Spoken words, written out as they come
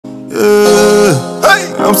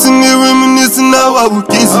I'm sitting here reminiscing now I was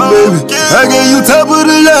kissing, baby. I gave you top of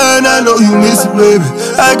the line, I know you miss it, baby.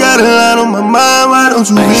 I got a line on my mind, why don't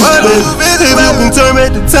you miss it, baby? If you can turn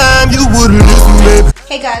back the time, you would've listened, baby.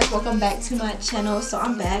 Hey guys, welcome back to my channel. So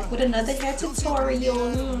I'm back with another hair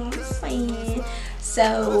tutorial.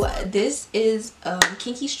 So this is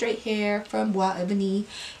kinky straight hair from WowEbony,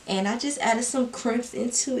 and I just added some crimps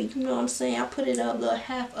into it. You know what I'm saying? I put it up, little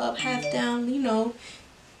half up, half down. You know,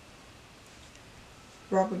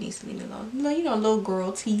 Robert needs to leave me alone. You know, little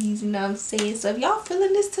girl tease. You know what I'm saying? So if y'all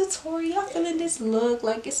feeling this tutorial, y'all feeling this look,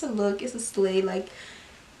 like it's a look, it's a slay, like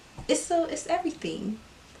it's everything.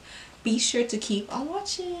 Be sure to keep on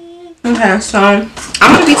watching. Okay, so I'm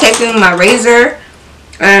gonna be taking my razor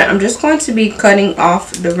and I'm just going to be cutting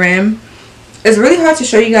off the rim. It's really hard to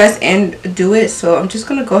show you guys and do it, so I'm just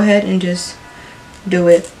gonna go ahead and just do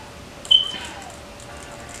it.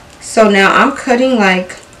 So now I'm cutting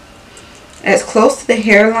like as close to the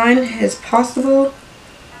hairline as possible.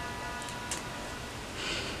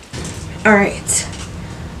 Alright.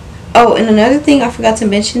 Oh, and another thing I forgot to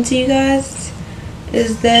mention to you guys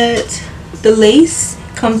is that the lace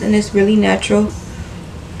comes in this really natural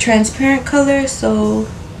transparent color. So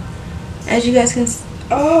as you guys can see,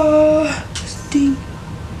 oh, sting.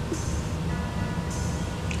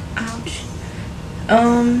 Ouch.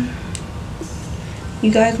 You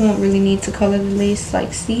guys won't really need to color the lace.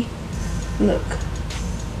 Like, see, look,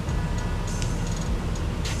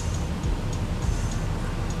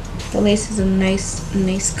 the lace is a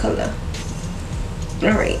nice color.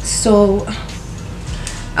 All right, so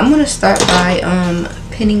I'm gonna start by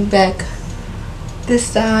pinning back this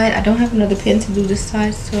side. I don't have another pin to do this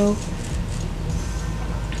side, so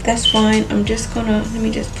that's fine. I'm just gonna, let me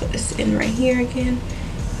just put this in right here again,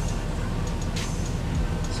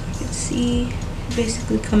 so you can see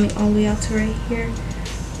basically coming all the way out to right here.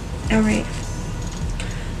 All right,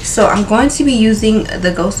 so I'm going to be using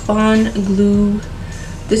the Ghost Bond glue.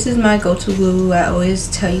 This is my go-to glue. I always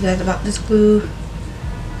tell you guys about this glue.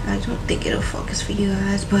 I don't think it'll focus for you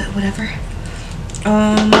guys, but whatever.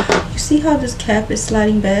 You see how this cap is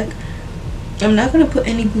sliding back? I'm not gonna put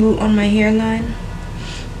any glue on my hairline,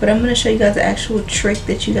 but I'm gonna show you guys the actual trick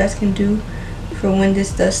that you guys can do for when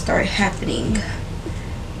this does start happening.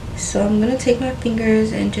 So I'm gonna take my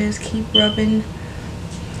fingers and just keep rubbing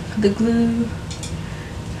the glue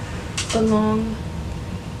alongside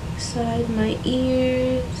my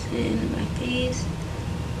ears and my face.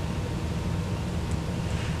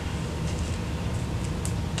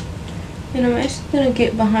 And I'm actually gonna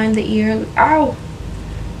get behind the ear. Ow!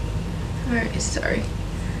 Alright, sorry.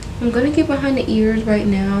 I'm gonna get behind the ears right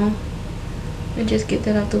now and just get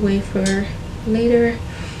that out the way for later.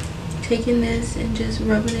 Taking this and just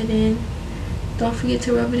rubbing it in. Don't forget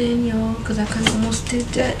to rub it in, y'all, because I kind of almost did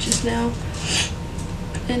that just now.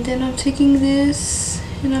 And then I'm taking this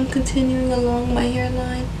and I'm continuing along my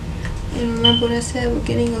hairline. And remember what I said, we're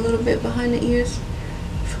getting a little bit behind the ears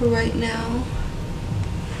for right now.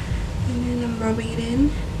 And then I'm rubbing it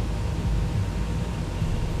in.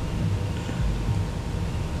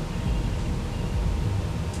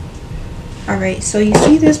 Alright, so you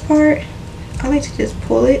see this part? I like to just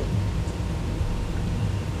pull it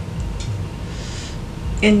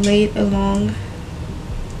and lay it along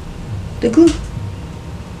the glue.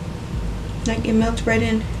 Like it melts right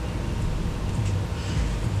in.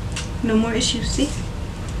 No more issues, see?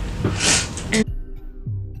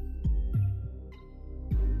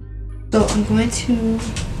 So I'm going to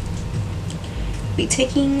be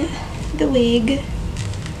taking the wig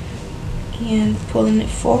and pulling it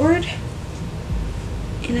forward.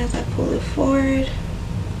 And as I pull it forward,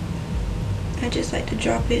 I just like to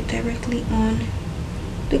drop it directly on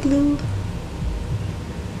the glue.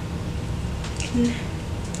 And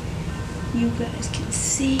you guys can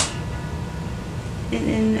see. And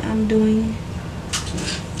then I'm doing,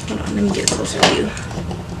 hold on, let me get a closer view.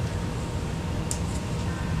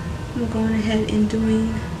 I'm going ahead and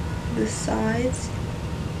doing the sides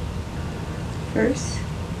first.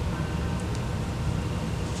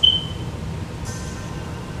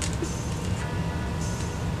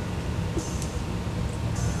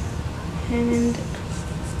 And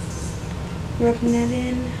rubbing that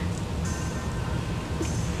in.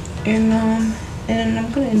 And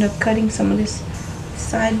I'm gonna end up cutting some of this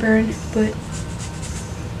sideburn, but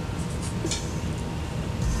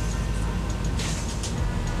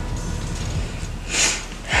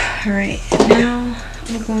alright, now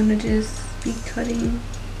I'm going to just be cutting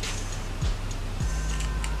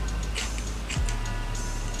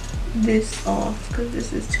this off because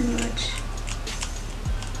this is too much.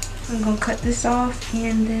 I'm gonna cut this off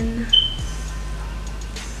and then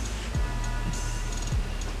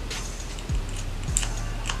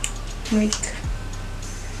like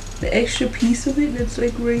the extra piece of it that's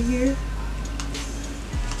like right here.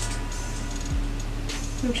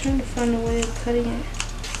 I'm trying to find a way of cutting it.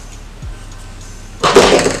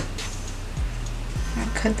 I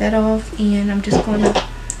cut that off and I'm just going to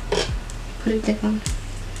put it down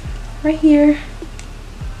right here.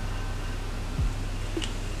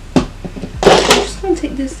 I'm just going to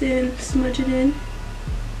take this in, smudge it in.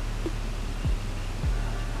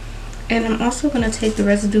 And I'm also going to take the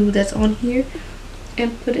residue that's on here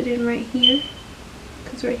and put it in right here,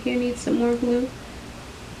 because right here needs some more glue.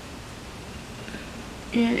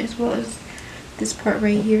 And as well as this part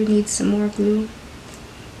right here needs some more glue.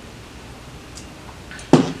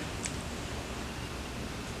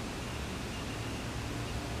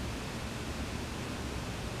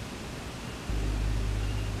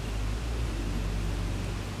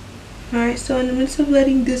 Alright, so in the midst of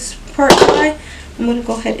letting this part dry, I'm going to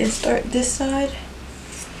go ahead and start this side.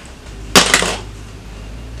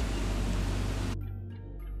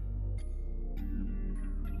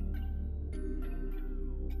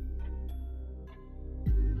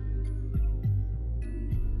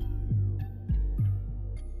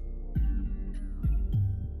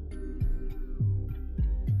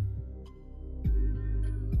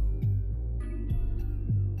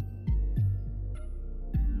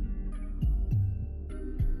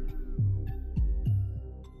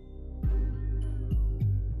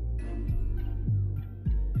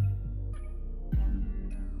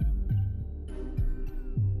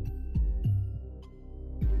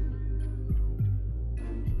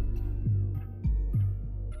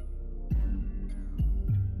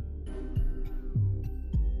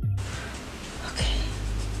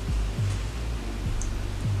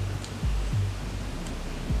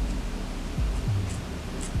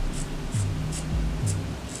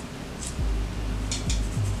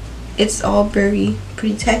 It's all pretty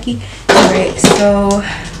tacky. Alright, so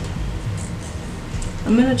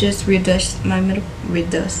I'm gonna just readjust my middle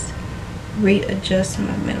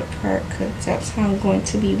part, because that's how I'm going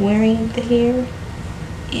to be wearing the hair,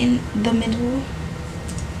 in the middle.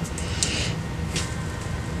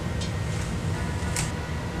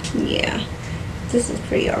 Yeah, this is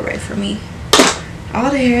pretty alright for me. All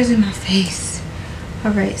the hair is in my face.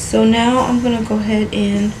 Alright, so now I'm gonna go ahead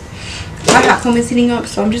and my hot comb is heating up,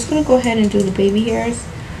 so I'm just gonna go ahead and do the baby hairs.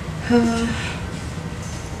 I'm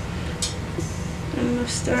gonna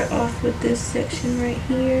start off with this section right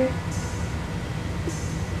here.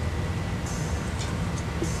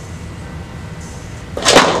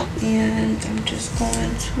 And I'm just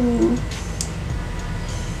going to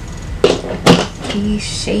be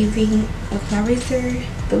shaving with my razor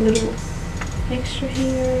the little extra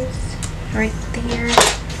hairs right there.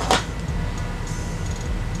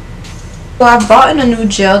 So I bought a new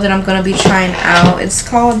gel that I'm going to be trying out. It's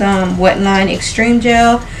called Wetline Extreme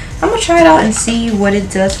Gel. I'm going to try it out and see what it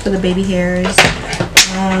does for the baby hairs.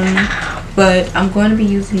 But I'm going to be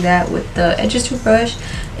using that with the edges toothbrush.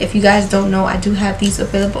 If you guys don't know, I do have these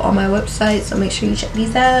available on my website, so make sure you check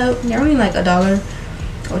these out. They're only like $1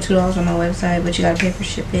 or $2 on my website, but you got to pay for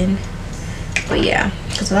shipping. But yeah,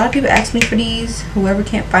 because a lot of people ask me for these, whoever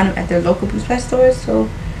can't find them at their local beauty supply stores. So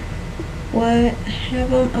what have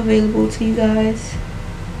them available to you guys.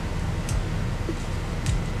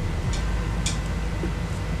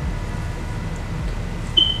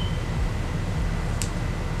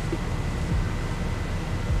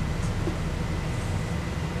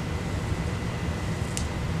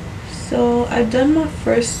 So I've done my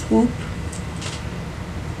first swoop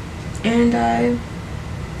and I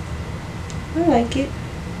like it.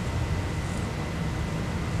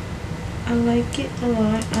 I like it a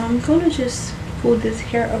lot. I'm gonna just pull this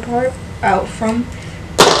hair out from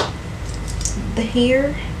the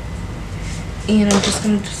hair, and I'm just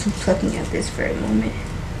gonna do some plucking at this very moment,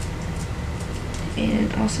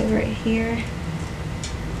 and also right here.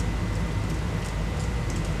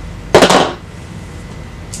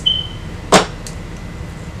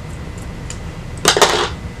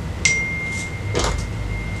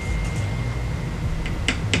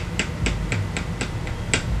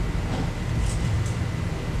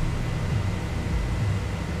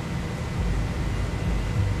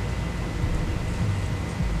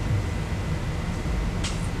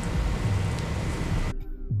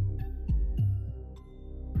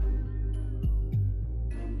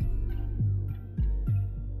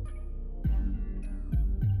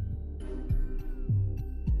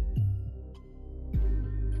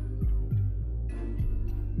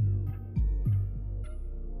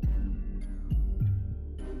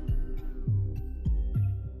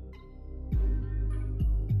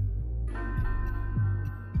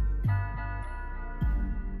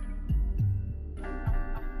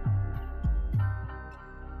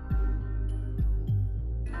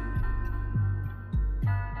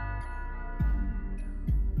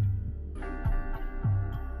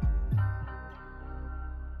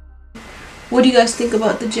 What do you guys think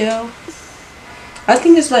about the gel? I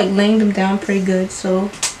think it's like laying them down pretty good,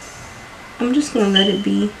 so I'm just gonna let it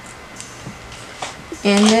be.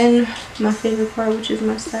 And then my favorite part, which is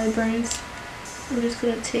my sideburns, I'm just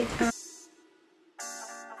gonna take out.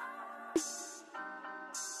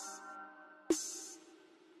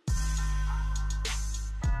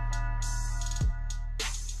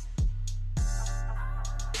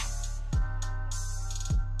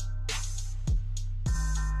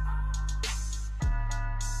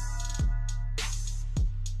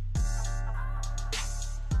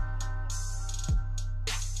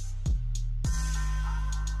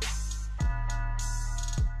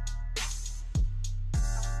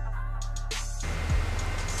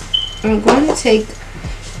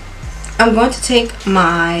 I'm going to take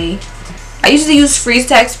my, I usually use freeze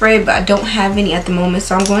tag spray, but I don't have any at the moment,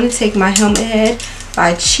 so I'm going to take my Helmet Head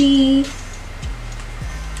by CHAR,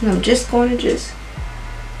 and I'm just going to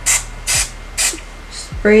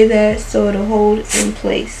spray that so it'll hold in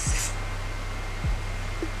place.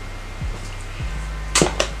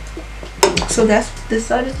 So that's what this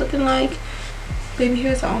side is looking like. Baby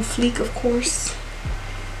hairs are on fleek, of course.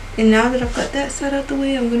 And now that I've got that side out the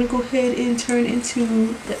way, I'm going to go ahead and turn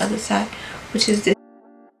into the other side, which is this.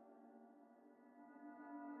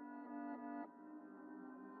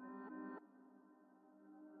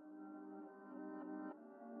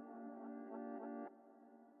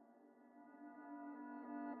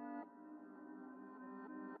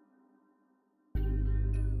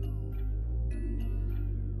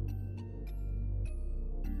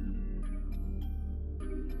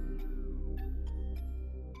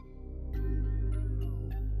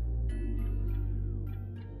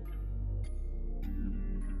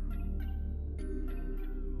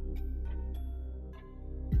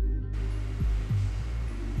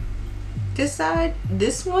 This side,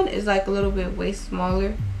 this one is like a little bit way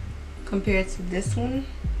smaller compared to this one,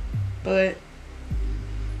 but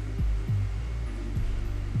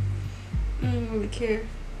I don't really care.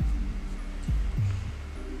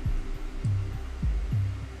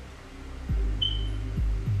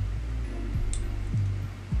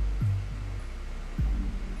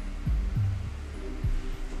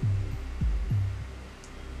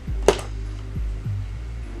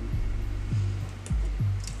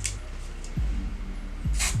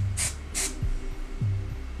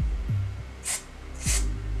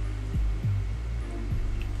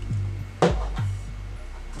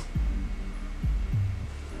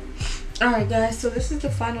 Alright guys, so this is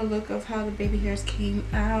the final look of how the baby hairs came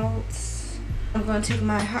out. I'm going to take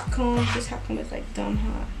my hot comb. This hot comb is like dumb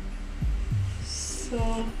hot.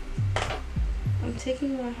 So I'm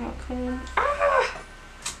taking my hot comb.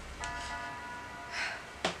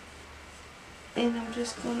 And I'm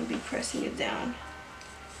just going to be pressing it down.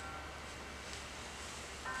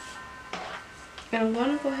 And I'm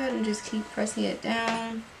going to go ahead and just keep pressing it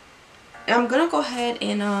down. And I'm going to go ahead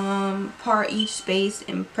and part each space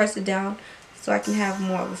and press it down so I can have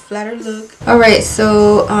more of a flatter look. Alright,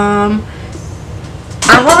 so I've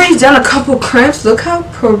already done a couple crimps. Look how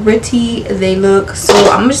pretty they look. So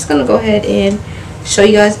I'm just going to go ahead and show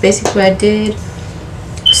you guys basically what I did.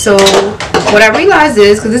 So what I realized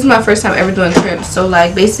is, because this is my first time ever doing crimps, so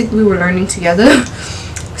like basically we're learning together.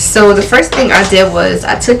 So the first thing I did was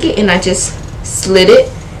I took it and I just slid it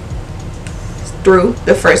through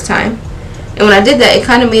the first time. And when I did that, it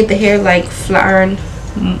kind of made the hair like flatten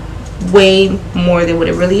way more than what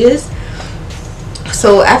it really is.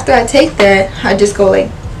 So after I take that, I just go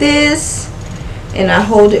like this and I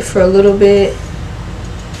hold it for a little bit,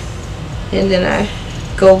 and then I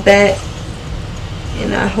go back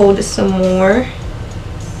and I hold it some more,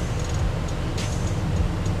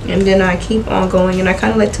 and then I keep on going, and I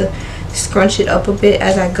kind of like to scrunch it up a bit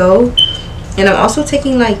as I go. And I'm also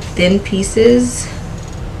taking like thin pieces,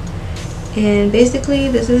 and basically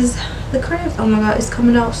this is the crimps. Oh my god, it's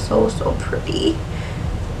coming out so pretty.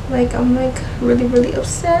 Like I'm like really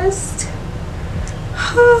obsessed.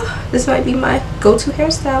 This might be my go-to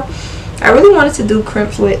hairstyle. I really wanted to do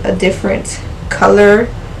crimps with a different color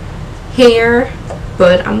hair,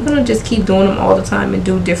 but I'm gonna just keep doing them all the time and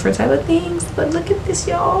do different type of things. But look at this,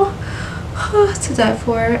 y'all. To die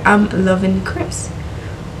for. I'm loving the crimps.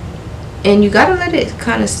 And you gotta let it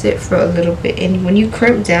kind of sit for a little bit. And when you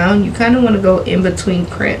crimp down, you kind of want to go in between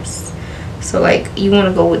crimps. So like you want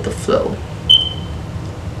to go with the flow.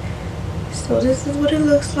 So this is what it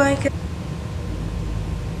looks like.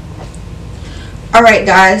 Alright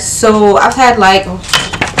guys, so I've had like a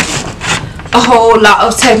whole lot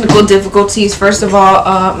of technical difficulties. First of all,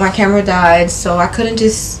 my camera died, so I couldn't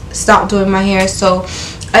just stop doing my hair. So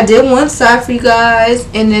I did one side for you guys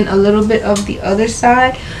and then a little bit of the other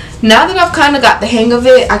side. now that I've kind of got the hang of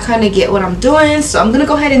it, I kind of get what I'm doing. So I'm gonna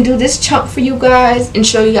go ahead and do this chunk for you guys and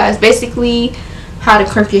show you guys basically how to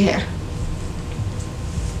crimp your hair.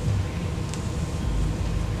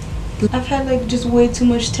 I've had like just way too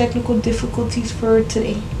much technical difficulties for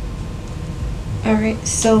today. Alright,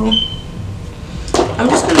 so I'm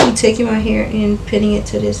just gonna be taking my hair and pinning it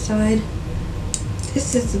to this side.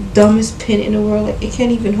 This is the dumbest pin in the world. Like, it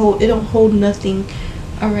can't even hold, it don't hold nothing.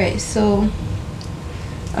 Alright, so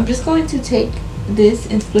I'm just going to take this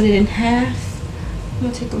and split it in half. I'm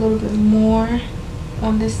gonna take a little bit more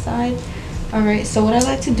on this side. Alright, so what I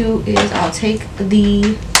like to do is I'll take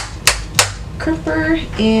the crimper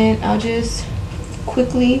and I'll just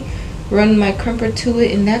quickly run my crimper to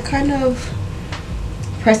it, and that kind of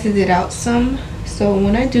presses it out some. So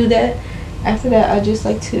when I do that, after that, I just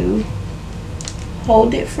like to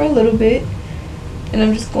hold it for a little bit, and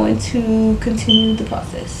I'm just going to continue the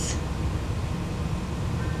process,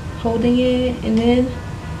 holding it, and then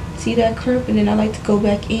see that crimp, and then I like to go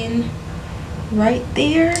back in right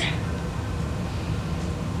there,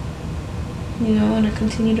 you know, and I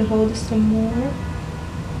continue to hold it some more,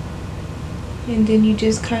 and then you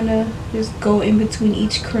just kind of just go in between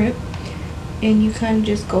each crimp, and you kind of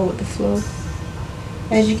just go with the flow.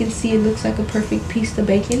 As you can see, it looks like a perfect piece of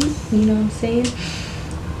bacon, you know what I'm saying?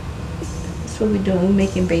 That's what we're doing, we're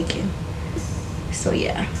making bacon. So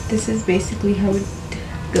yeah, this is basically how it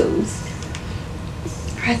goes.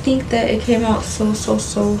 I think that it came out so,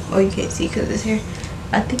 oh, you can't see because it's hair.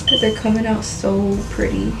 I think that they're coming out so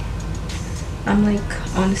pretty. I'm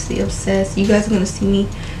like honestly obsessed. You guys are gonna see me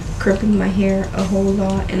crimping my hair a whole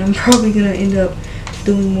lot, and I'm probably gonna end up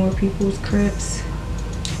doing more people's crimps.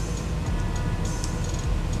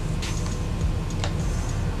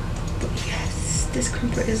 But yes, this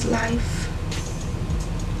crimper is life.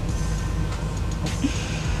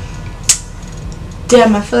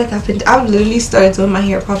 Damn, I feel like I've literally started doing my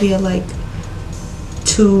hair probably at like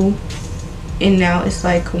 2, and now it's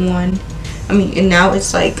like 1. I mean, and now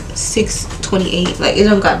it's like 6:28. Like, it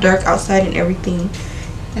done got dark outside and everything.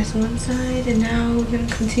 That's one side, and now we're gonna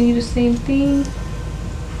continue the same thing.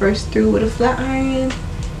 First through with a flat iron,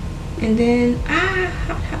 and then hot.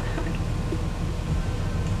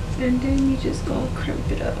 And then you just gonna crimp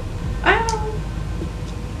it up. Ow!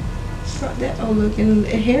 Brought that. Oh look, and the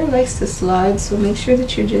hair likes to slide, so make sure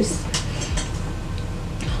that you're just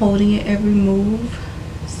holding it every move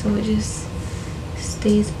so it just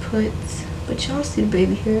stays put. But y'all see the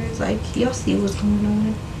baby hairs, like y'all see what's going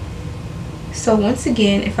on. So once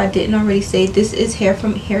again, if I didn't already say, this is hair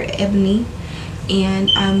from Ebony,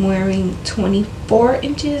 and I'm wearing 24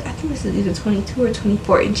 inches. I think this is either 22 or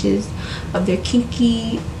 24 inches of their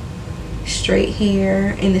Kinky straight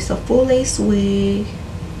hair, and it's a full lace wig.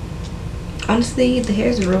 Honestly, the hair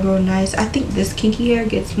is real nice. I think this Kinky hair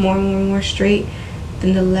gets more and more straight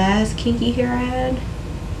than the last Kinky hair I had,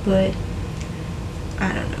 but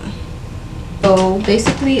I don't know. So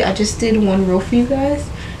basically, I just did one row for you guys,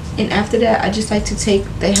 and after that, I just like to take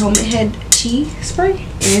the helmet head chi spray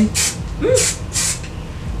and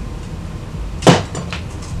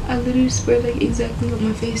I literally sprayed like exactly on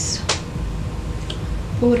my face.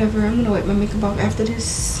 But whatever, I'm gonna wipe my makeup off after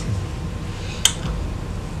this.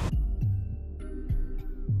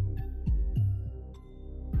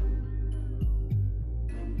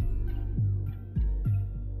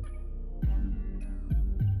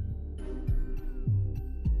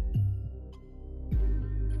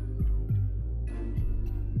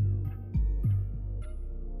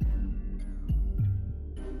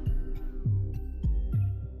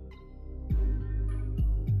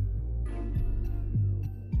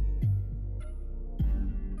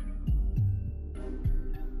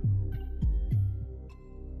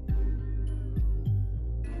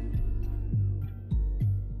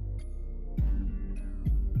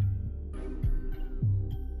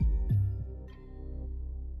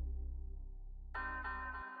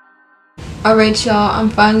 Alright y'all, I'm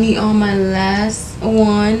finally on my last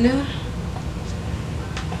one.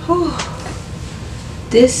 Whew.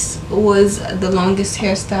 This was the longest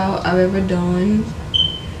hairstyle I've ever done.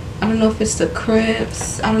 I don't know if it's the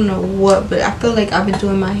crimps, I don't know what, but I feel like I've been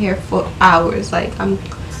doing my hair for hours. Like I'm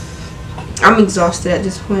exhausted at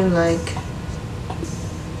this point. Like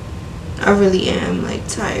I really am like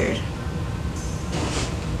tired.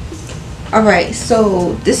 Alright,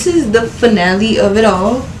 so this is the finale of it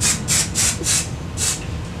all,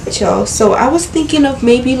 y'all. So I was thinking of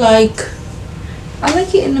maybe like, I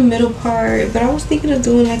like it in the middle part, but I was thinking of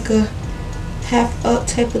doing like a half up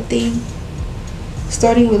type of thing,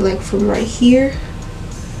 starting with like from right here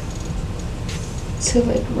to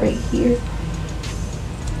like right here,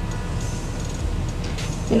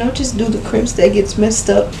 And I'll just do the crimps that gets messed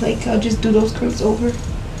up. Like, I'll just do those crimps over.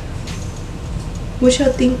 What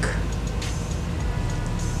y'all think?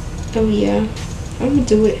 Oh yeah, I'm gonna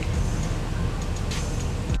do it.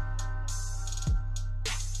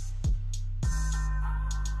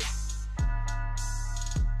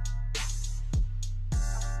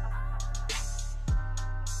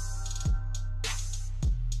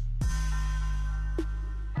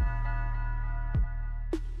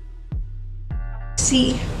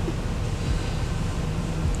 See,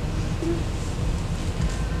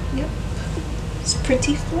 yep, it's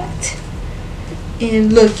pretty flat.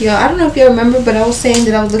 And look, y'all, I don't know if y'all remember, but I was saying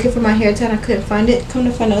that I was looking for my hair tie and I couldn't find it. Come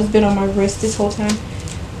to find out, it's been on my wrist this whole time.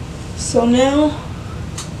 So now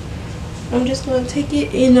I'm just gonna take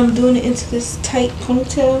it and I'm doing it into this tight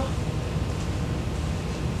ponytail,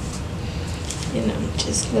 and I'm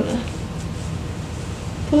just gonna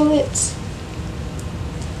pull it,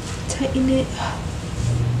 tighten it,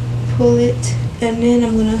 pull it, and then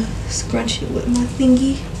I'm gonna scrunch it with my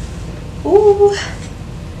thingy. Ooh,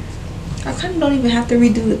 I kind of don't even have to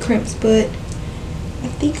redo the crimps, but I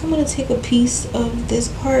think I'm gonna take a piece of this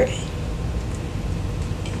part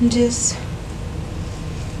and just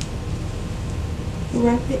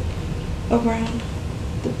wrap it around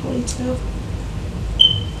the ponytail.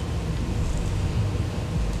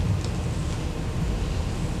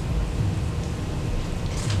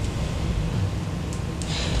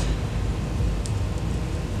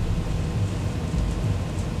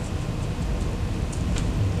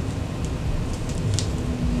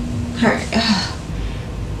 Alright,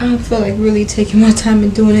 I don't feel like really taking my time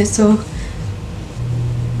and doing it, so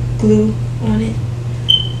glue on it.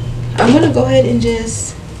 I'm gonna go ahead and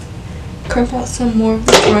just crimp out some more of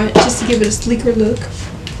the front just to give it a sleeker look.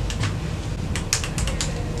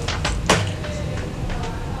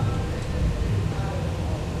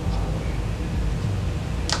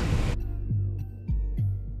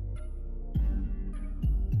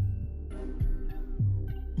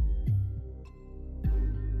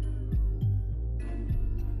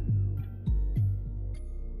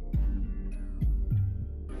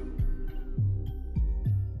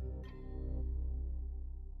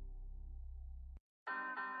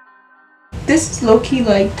 This is low-key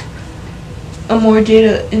like a more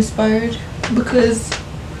Jada inspired because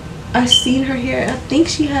I seen her hair. I think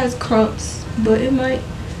she has crumps, but it might,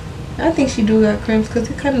 I think she do got crimps because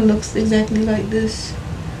it kind of looks exactly like this.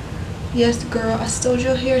 Yes, girl, I stole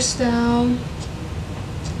your hairstyle.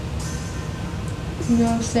 You know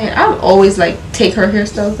what I'm saying? I always like take her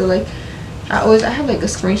hairstyles, but like I have like a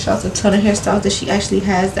screenshot of a ton of hairstyles that she actually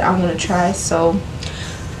has that I want to try. So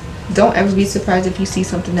don't ever be surprised if you see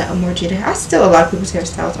something that more Jada. I steal a lot of people's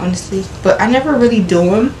hairstyles, honestly, but I never really do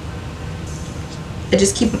them. I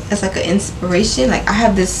just keep them as like an inspiration. Like I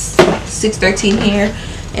have this 613 hair,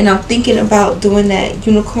 and I'm thinking about doing that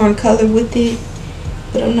unicorn color with it,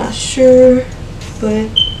 but I'm not sure. But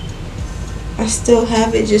I still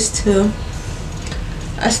have it just to.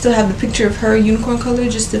 I still have the picture of her unicorn color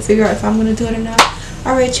just to figure out if I'm gonna do it or not.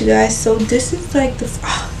 All right, you guys. So this is like the.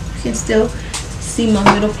 Oh, you can still see my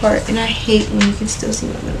middle part, and I hate when you can still see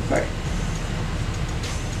my middle part.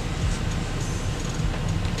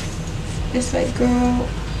 It's like, girl,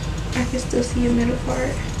 I can still see your middle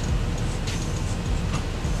part.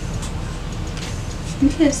 You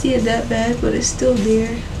can't see it that bad, but it's still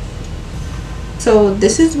there. So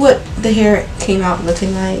this is what the hair came out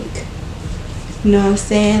looking like. You know what I'm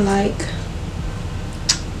saying? Like,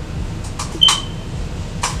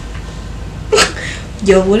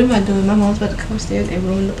 yo, what am I doing? My mom's about to come upstairs and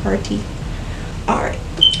ruin the party. Alright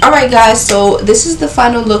guys, so this is the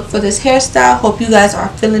final look for this hairstyle. Hope you guys are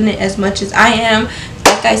feeling it as much as I am.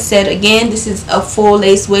 Like I said, again, this is a full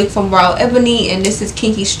lace wig from WowEbony, and this is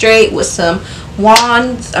kinky straight with some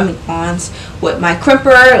wands with my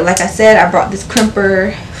crimper. Like I said, I brought this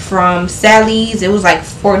crimper from Sally's. It was like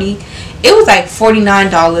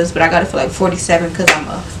 $49, but I got it for like $47 because I'm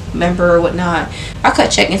a member or whatnot. I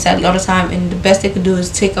cut check in Sally all the time, and the best they could do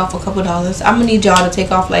is take off a couple dollars. I'm gonna need y'all to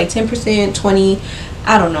take off like 10%, 20,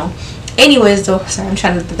 I don't know. Anyways, though, sorry, I'm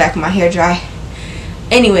trying to let the back of my hair dry.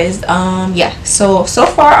 Anyways, yeah, so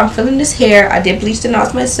far I'm feeling this hair. I did bleach the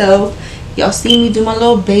knots myself. Y'all see me do my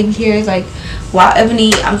little baby hairs. Like,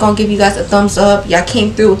 WowEbony, I'm gonna give you guys a thumbs up. Y'all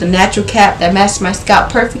came through with a natural cap that matched my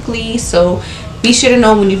scalp perfectly. So be sure to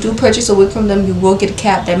know, when you do purchase a wig from them, you will get a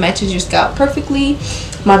cap that matches your scalp perfectly.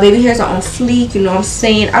 My baby hairs are on fleek, you know what I'm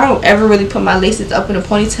saying? I don't ever really put my laces up in a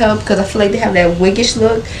ponytail because I feel like they have that wiggish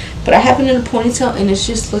look. But I have it in a ponytail and it's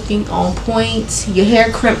just looking on point. Your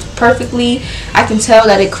hair crimps perfectly. I can tell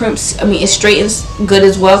that it crimps, I mean, it straightens good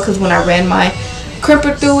as well, because when I ran my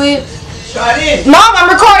crimper through it, Mom, I'm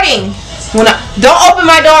recording. Don't open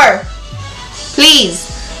my door, please.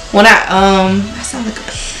 I sound like a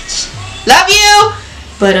bitch. Love you.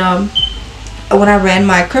 But when I ran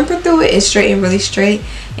my crimper through it, it straightened really straight,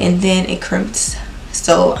 and then it crimps.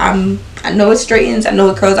 So I know it straightens, I know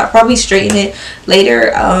it curls. I'll probably straighten it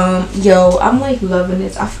later. Yo, I'm like loving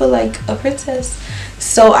this. I feel like a princess.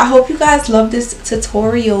 So I hope you guys love this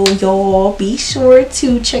tutorial, y'all. Be sure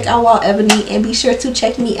to check out WowEbony, and be sure to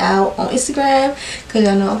check me out on Instagram, because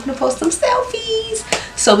y'all know I'm gonna post some selfies.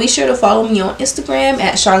 So be sure to follow me on Instagram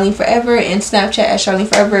at Charlene Forever and Snapchat at Charlene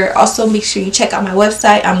Forever. Also make sure you check out my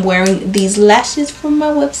website. I'm wearing these lashes from my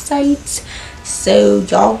website, so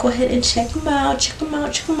y'all go ahead and check them out. Check them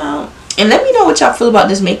out. And let me know what y'all feel about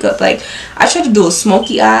this makeup. Like, I tried to do a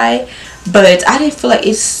smoky eye, but I didn't feel like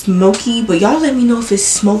it's smoky. But y'all let me know if it's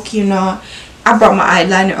smoky or not. I brought my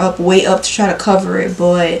eyeliner up way up to try to cover it.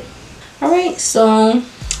 But alright, so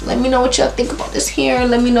let me know what y'all think about this hair.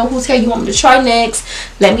 Let me know whose hair you want me to try next.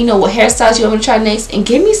 Let me know what hairstyles you want me to try next, and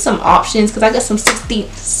give me some options, because I got some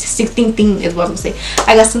 16 thing is what I'm gonna say.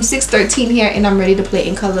 I got some 613 hair, and I'm ready to play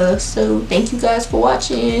in color. So thank you guys for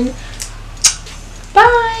watching.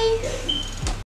 Bye.